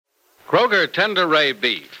Kroger Tender Ray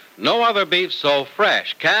Beef, no other beef so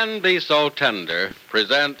fresh can be so tender,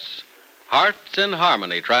 presents Hearts in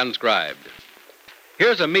Harmony, transcribed.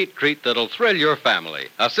 Here's a meat treat that'll thrill your family.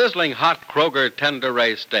 A sizzling hot Kroger Tender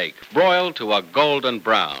Ray steak, broiled to a golden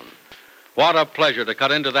brown. What a pleasure to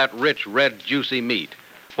cut into that rich, red, juicy meat.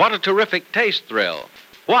 What a terrific taste thrill.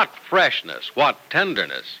 What freshness, what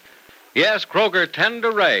tenderness. Yes, Kroger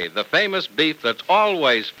Tender Ray, the famous beef that's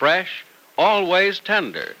always fresh, always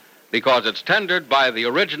tender, because it's tendered by the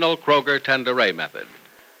original Kroger Tender Ray method.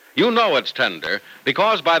 You know it's tender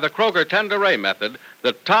because by the Kroger Tender Ray method,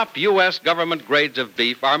 the top U.S. government grades of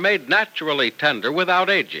beef are made naturally tender without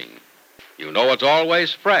aging. You know it's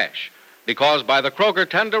always fresh because by the Kroger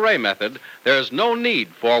Tender Ray method, there's no need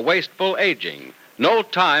for wasteful aging, no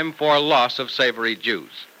time for loss of savory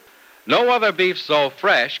juice. No other beef so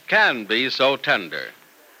fresh can be so tender.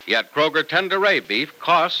 Yet Kroger Tender Ray beef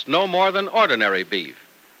costs no more than ordinary beef.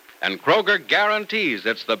 And Kroger guarantees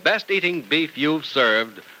it's the best eating beef you've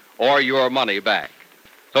served or your money back.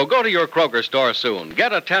 So go to your Kroger store soon.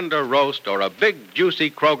 Get a tender roast or a big,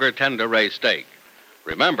 juicy Kroger Tender Ray steak.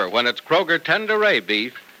 Remember, when it's Kroger Tender Ray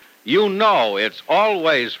beef, you know it's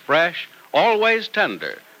always fresh, always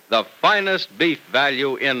tender, the finest beef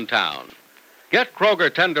value in town. Get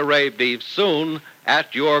Kroger Tender Ray beef soon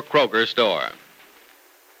at your Kroger store.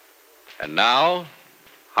 And now,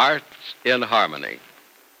 Hearts in Harmony.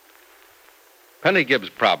 Penny Gibbs'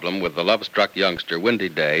 problem with the love-struck youngster, Windy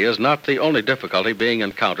Day, is not the only difficulty being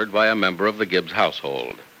encountered by a member of the Gibbs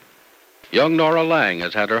household. Young Nora Lang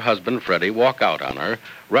has had her husband, Freddie, walk out on her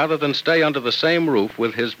rather than stay under the same roof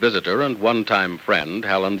with his visitor and one-time friend,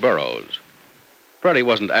 Helen Burroughs. Freddie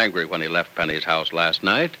wasn't angry when he left Penny's house last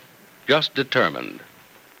night, just determined.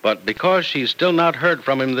 But because she's still not heard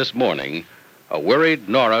from him this morning, a worried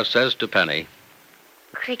Nora says to Penny,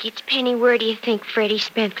 Crickets, Penny, where do you think Freddie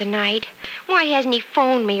spent the night? Why hasn't he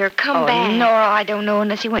phoned me or come back? Nora, I don't know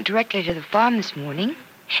unless he went directly to the farm this morning.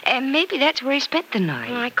 And maybe that's where he spent the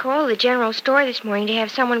night. Well, I called the general store this morning to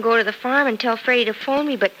have someone go to the farm and tell Freddie to phone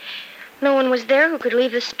me, but no one was there who could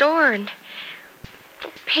leave the store. And,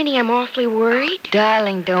 Penny, I'm awfully worried.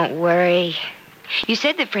 Darling, don't worry. You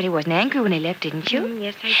said that Freddie wasn't angry when he left, didn't you?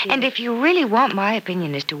 Yes, I did. And if you really want my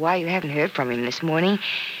opinion as to why you haven't heard from him this morning,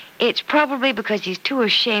 it's probably because he's too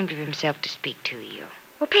ashamed of himself to speak to you.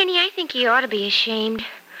 Well, Penny, I think he ought to be ashamed.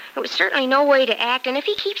 It was certainly no way to act, and if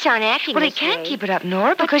he keeps on acting Well, he this can't way... keep it up,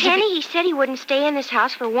 Nora, because... But, Penny, he said he wouldn't stay in this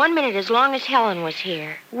house for 1 minute as long as Helen was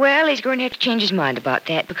here. Well, he's going to have to change his mind about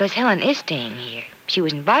that, because Helen is staying here. She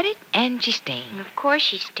was invited, and she's staying. And of course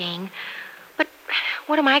she's staying. But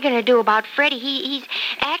what am I going to do about Freddie? He's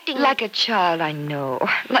acting... Like a child, I know.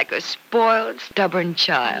 Like a spoiled, stubborn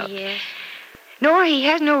child. Yes. Nora, he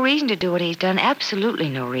has no reason to do what he's done. Absolutely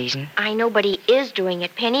no reason. I know, but he is doing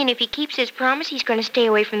it, Penny, and if he keeps his promise, he's going to stay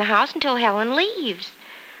away from the house until Helen leaves.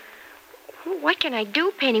 What can I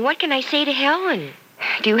do, Penny? What can I say to Helen?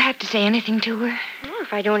 Do you have to say anything to her? Well,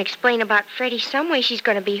 if I don't explain about Freddie some way, she's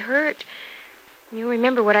going to be hurt. You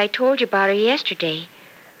remember what I told you about her yesterday.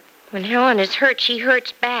 When Helen is hurt, she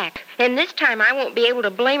hurts back. And this time I won't be able to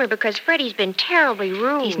blame her because Freddie's been terribly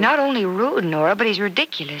rude. He's not only rude, Nora, but he's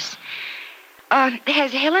ridiculous.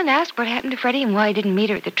 Has Helen asked what happened to Freddie and why he didn't meet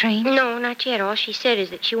her at the train? No, not yet. All she said is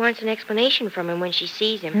that she wants an explanation from him when she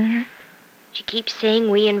sees him. Mm-hmm. She keeps saying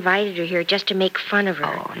we invited her here just to make fun of her.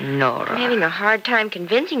 Oh, Nora. I'm having a hard time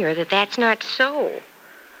convincing her that that's not so.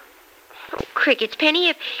 Oh, crickets,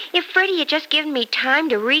 Penny, if Freddie had just given me time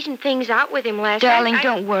to reason things out with him last night... Darling,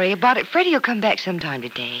 don't worry about it. Freddie will come back sometime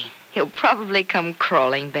today. He'll probably come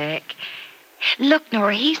crawling back. Look,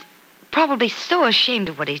 Nora, he's probably so ashamed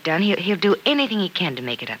of what he's done, he'll do anything he can to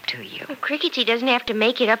make it up to you. Well, crickets, he doesn't have to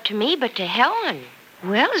make it up to me, but to Helen.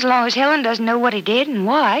 Well, as long as Helen doesn't know what he did and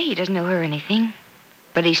why, he doesn't owe her anything.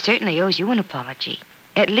 But he certainly owes you an apology.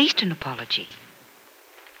 At least an apology.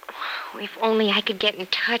 Oh, if only I could get in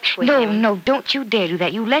touch with him. No, don't you dare do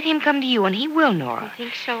that. You let him come to you, and he will, Nora. You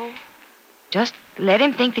think so? Just let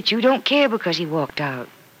him think that you don't care because he walked out.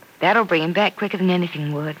 That'll bring him back quicker than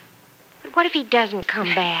anything would. But what if he doesn't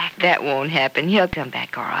come back? That won't happen. He'll come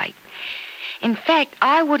back all right. In fact,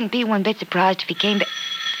 I wouldn't be one bit surprised if he came back.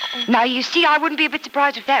 Now, you see, I wouldn't be a bit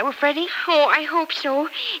surprised if that were Freddie. Oh, I hope so.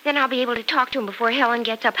 Then I'll be able to talk to him before Helen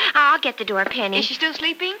gets up. I'll get the door, Penny. Is she still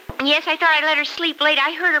sleeping? Yes, I thought I'd let her sleep late.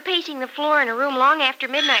 I heard her pacing the floor in her room long after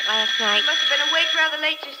midnight last night. You must have been awake rather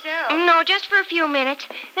late yourself. No, just for a few minutes.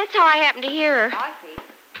 That's how I happened to hear her. I see.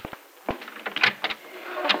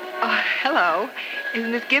 Oh, hello. Is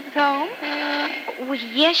Miss Gibbs home? Well,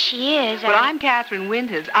 yes, she is. Well, I'm Catherine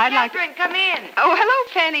Winters. I'd like to... Catherine, come in. Oh,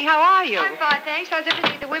 hello, Penny. How are you? I'm fine, thanks. How's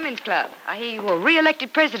everything at the Women's Club? I hear you were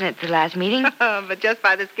re-elected president at the last meeting. But just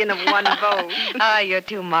by the skin of one vote. You're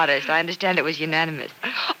too modest. I understand it was unanimous.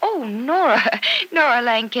 Oh, Nora. Nora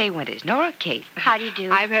Lang-Kay Winters. Nora Kate. How do you do?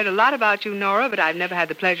 I've heard a lot about you, Nora, but I've never had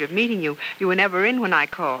the pleasure of meeting you. You were never in when I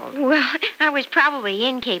called. Well, I was probably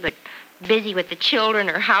in, Kay, but busy with the children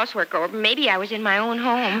or housework, or maybe I was in my own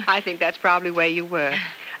home. I think that's probably where you were.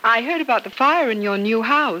 I heard about the fire in your new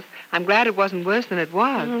house. I'm glad it wasn't worse than it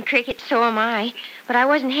was. Cricket, so am I. But I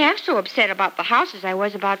wasn't half so upset about the house as I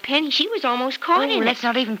was about Penny. She was almost caught in it. Let's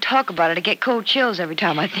not even talk about it. I get cold chills every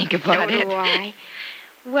time I think about it. So do I.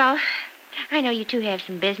 Well, I know you two have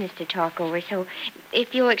some business to talk over, so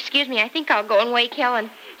if you'll excuse me, I think I'll go and wake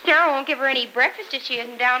Helen. Sarah won't give her any breakfast if she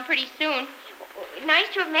isn't down pretty soon. Nice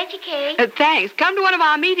to have met you, Kay. Thanks. Come to one of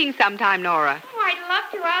our meetings sometime, Nora. Oh, I'd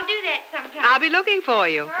love to. I'll do that sometime. I'll be looking for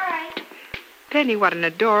you. All right. Penny, what an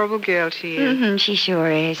adorable girl she is. Mm-hmm, she sure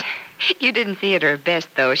is. You didn't see it at her best,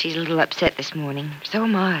 though. She's a little upset this morning. So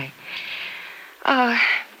am I.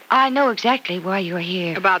 I know exactly why you're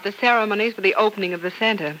here. About the ceremonies for the opening of the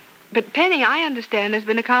center. But, Penny, I understand there's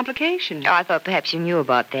been a complication. I thought perhaps you knew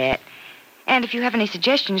about that. And if you have any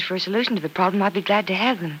suggestions for a solution to the problem, I'd be glad to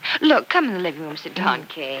have them. Look, come in the living room. Sit down,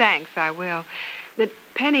 Kay. Thanks, I will. But,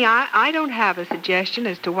 Penny, I don't have a suggestion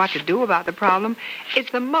as to what to do about the problem.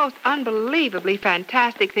 It's the most unbelievably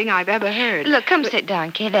fantastic thing I've ever heard. Look, come sit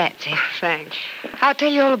down, Kay. That's it. Thanks. I'll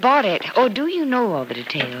tell you all about it. Or do you know all the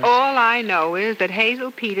details? All I know is that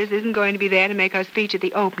Hazel Peters isn't going to be there to make her speech at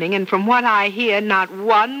the opening, and from what I hear, not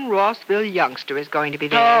one Rossville youngster is going to be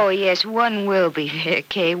there. Oh, yes, one will be there,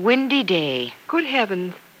 Kay. Windy day. Good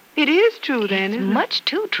heavens. It is true, then, It's isn't it? much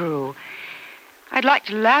too true. I'd like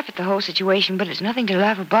to laugh at the whole situation, but it's nothing to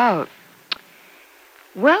laugh about.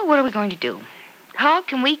 Well, what are we going to do? How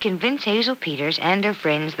can we convince Hazel Peters and her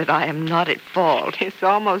friends that I am not at fault? It's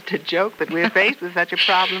almost a joke that we're faced with such a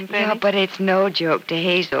problem, Penny. Yeah, but it's no joke to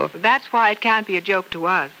Hazel. That's why it can't be a joke to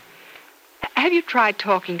us. Have you tried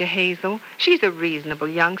talking to Hazel? She's a reasonable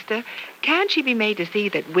youngster. Can't she be made to see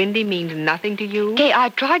that Windy means nothing to you? Kay, I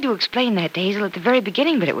tried to explain that to Hazel at the very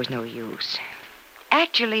beginning, but it was no use.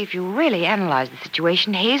 Actually, if you really analyze the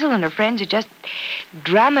situation, Hazel and her friends are just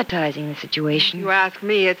dramatizing the situation. You ask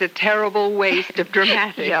me, it's a terrible waste of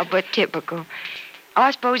dramatics. Yeah, but typical.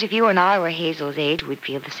 I suppose if you and I were Hazel's age, we'd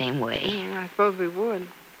feel the same way. I suppose we would.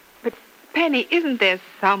 But, Penny, isn't there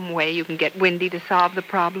some way you can get Windy to solve the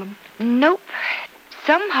problem? Nope.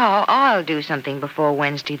 Somehow I'll do something before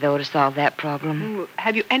Wednesday, though, to solve that problem.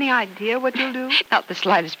 Have you any idea what you'll do? Not the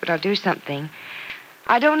slightest, but I'll do something.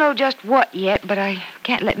 I don't know just what yet, but I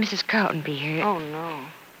can't let Mrs. Carlton be here. Oh, no.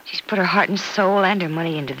 She's put her heart and soul and her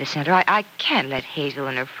money into the center. I can't let Hazel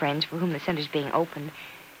and her friends, for whom the center's being opened,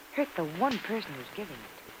 hurt the one person who's giving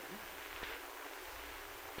it to them.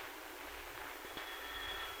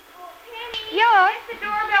 Oh, Penny. Yeah? It's the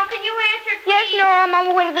doorbell. Can you answer, Yes, please? Nora, I'm on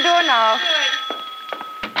my way to the door now.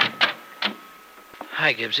 Good.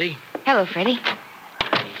 Hi, Gibbsy. Hello, Freddie.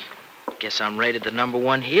 I guess I'm rated the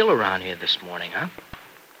 #1 heel around here this morning, huh?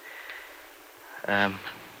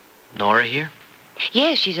 Nora here?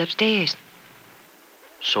 Yes, she's upstairs.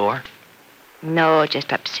 Sore? No,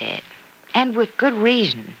 just upset. And with good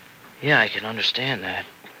reason. Yeah, I can understand that.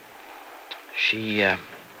 She,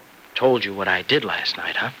 told you what I did last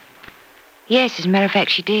night, huh? Yes, as a matter of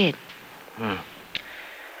fact, she did. Well,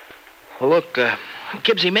 look,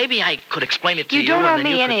 Gibbsy, maybe I could explain it to you. You don't owe and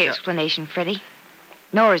then me you any could, explanation, Freddie.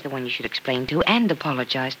 Nora's the one you should explain to and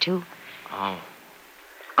apologize to. Oh.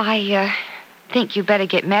 I think you better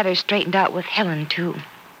get matters straightened out with Helen, too.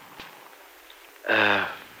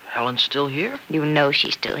 Helen's still here? You know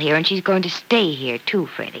she's still here, and she's going to stay here, too,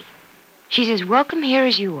 Freddie. She's as welcome here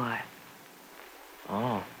as you are.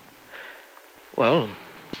 Oh. Well,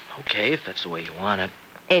 okay, if that's the way you want it.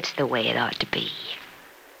 It's the way it ought to be.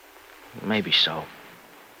 Maybe so.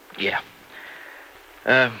 Yeah.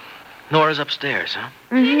 Nora's upstairs, huh?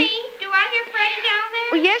 Mm-hmm. Penny, do I hear Freddie down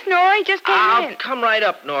there? Well, yes, Nora, he just came I'll in. come right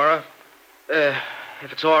up, Nora.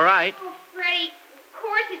 If it's all right. Oh, Freddie, of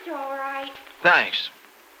course it's all right. Thanks.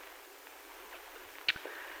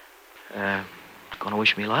 Gonna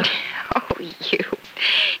wish me luck? Oh, you.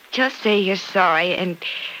 Just say you're sorry and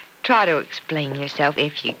try to explain yourself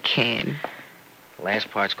if you can.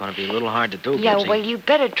 Last part's gonna be a little hard to do, Yeah, Gibbsy. well, you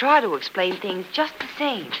better try to explain things just the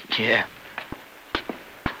same. Yeah.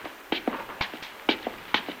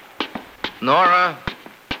 Nora?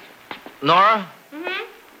 Nora?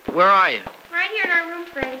 Mm-hmm. Where are you? Right here in our room,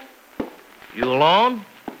 Freddie. You alone?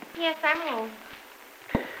 Yes, I'm home.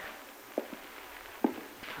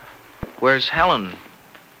 Where's Helen?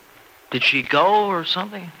 Did she go or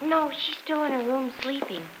something? No, she's still in her room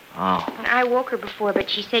sleeping. Oh. And I woke her before, but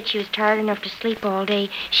she said she was tired enough to sleep all day.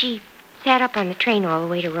 She sat up on the train all the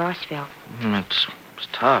way to Rossville. It's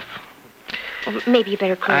tough. Well, maybe you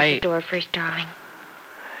better close the door first, darling.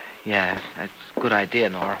 Yeah, that's a good idea,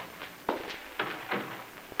 Nora.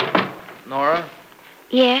 Nora?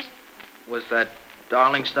 Yes? Was that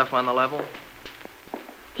darling stuff on the level?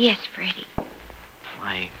 Yes, Freddie.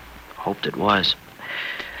 I hoped it was.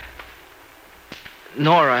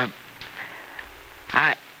 Nora,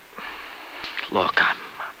 Look,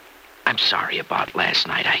 I'm sorry about last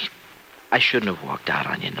night. I shouldn't have walked out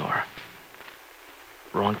on you, Nora.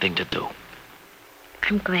 Wrong thing to do.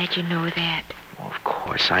 I'm glad you know that. Well, of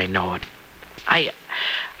course, I know it. I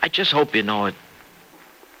just hope you know it.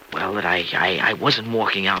 Well, that I wasn't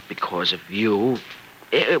walking out because of you.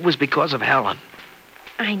 It was because of Helen.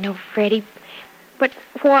 I know, Freddie. But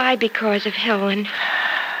why because of Helen?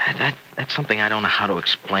 That's something I don't know how to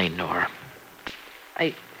explain, Nora.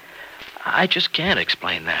 I just can't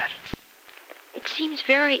explain that. It seems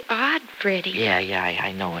very odd, Freddie. Yeah,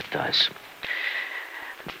 I know it does.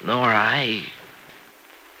 Nora,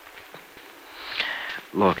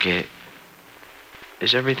 Look,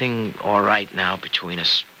 is everything all right now between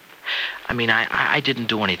us? I mean, I didn't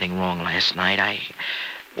do anything wrong last night.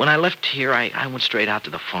 When I left here, I went straight out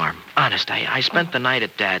to the farm. Honest, I spent the night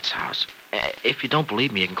at Dad's house. If you don't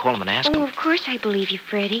believe me, you can call him and ask him. Oh, of course I believe you,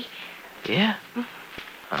 Freddie. Yeah?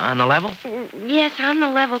 On the level? Yes, on the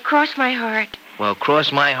level. Cross my heart. Well,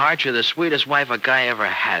 cross my heart, you're the sweetest wife a guy ever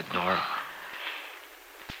had, Nora.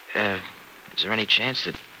 Is there any chance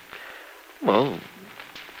that... Well,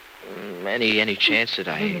 any chance that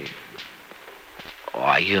I...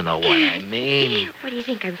 Oh, you know what I mean. What do you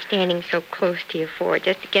think I'm standing so close to you for?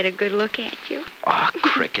 Just to get a good look at you? Oh,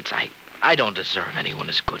 crickets, I don't deserve anyone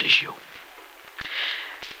as good as you.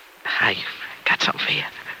 I got something for you.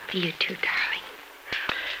 For you too, darling.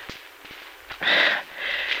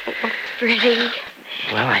 Oh, Freddie.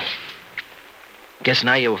 Well, I guess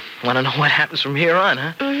now you want to know what happens from here on,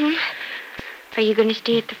 huh? Mm-hmm. Are you going to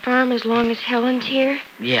stay at the farm as long as Helen's here?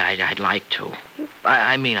 Yeah, I'd like to.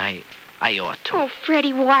 I mean, I ought to. Oh,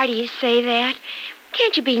 Freddie, why do you say that?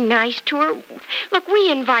 Can't you be nice to her? Look,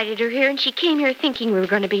 we invited her here, and she came here thinking we were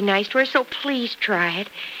going to be nice to her, so please try it.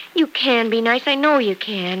 You can be nice. I know you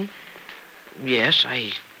can. Yes,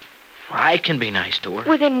 I can be nice to her.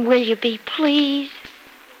 Well, then will you be, please?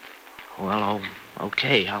 Well,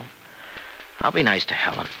 okay. I'll be nice to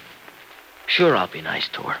Helen. Sure, I'll be nice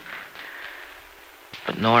to her.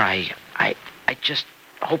 But, Nora, I just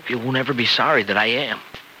hope you won't ever be sorry that I am.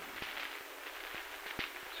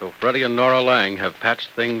 So Freddie and Nora Lang have patched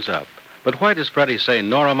things up. But why does Freddie say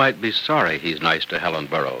Nora might be sorry he's nice to Helen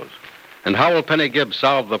Burroughs? And how will Penny Gibbs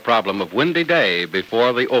solve the problem of Windy Day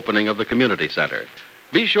before the opening of the community center?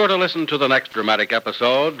 Be sure to listen to the next dramatic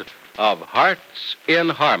episode of Hearts in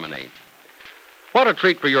Harmony. What a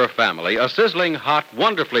treat for your family, a sizzling hot,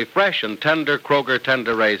 wonderfully fresh and tender Kroger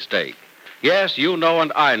Tenderay steak. Yes, you know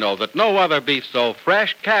and I know that no other beef so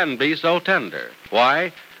fresh can be so tender.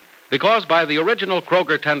 Why? Because by the original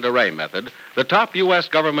Kroger Tenderay method, the top U.S.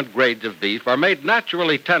 government grades of beef are made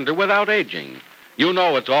naturally tender without aging. You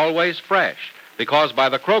know it's always fresh, because by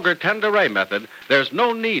the Kroger Tenderay method, there's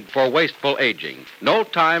no need for wasteful aging, no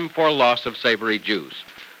time for loss of savory juice.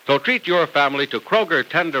 So treat your family to Kroger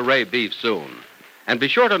Tenderay beef soon. And be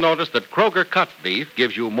sure to notice that Kroger cut beef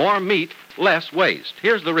gives you more meat, less waste.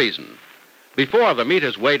 Here's the reason. Before the meat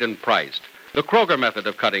is weighed and priced, the Kroger method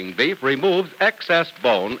of cutting beef removes excess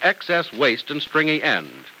bone, excess waste, and stringy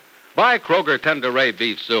ends. Buy Kroger Tenderay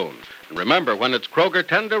beef soon. And remember, when it's Kroger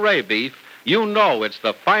Tenderay beef, you know it's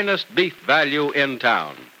the finest beef value in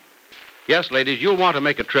town. Yes, ladies, you'll want to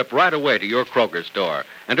make a trip right away to your Kroger store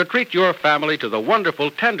and to treat your family to the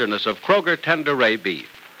wonderful tenderness of Kroger Tenderay beef.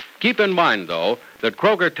 Keep in mind, though, that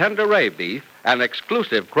Kroger Tenderay beef, an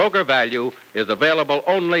exclusive Kroger value, is available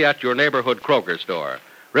only at your neighborhood Kroger store.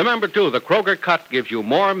 Remember, too, the Kroger cut gives you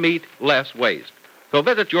more meat, less waste. So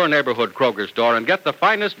visit your neighborhood Kroger store and get the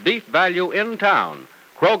finest beef value in town,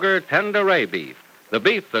 Kroger Tenderay beef, the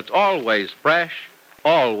beef that's always fresh,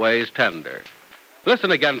 always tender.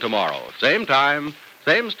 Listen again tomorrow, same time,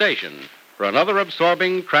 same station, for another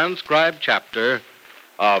absorbing transcribed chapter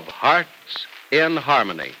of Hearts in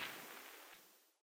Harmony.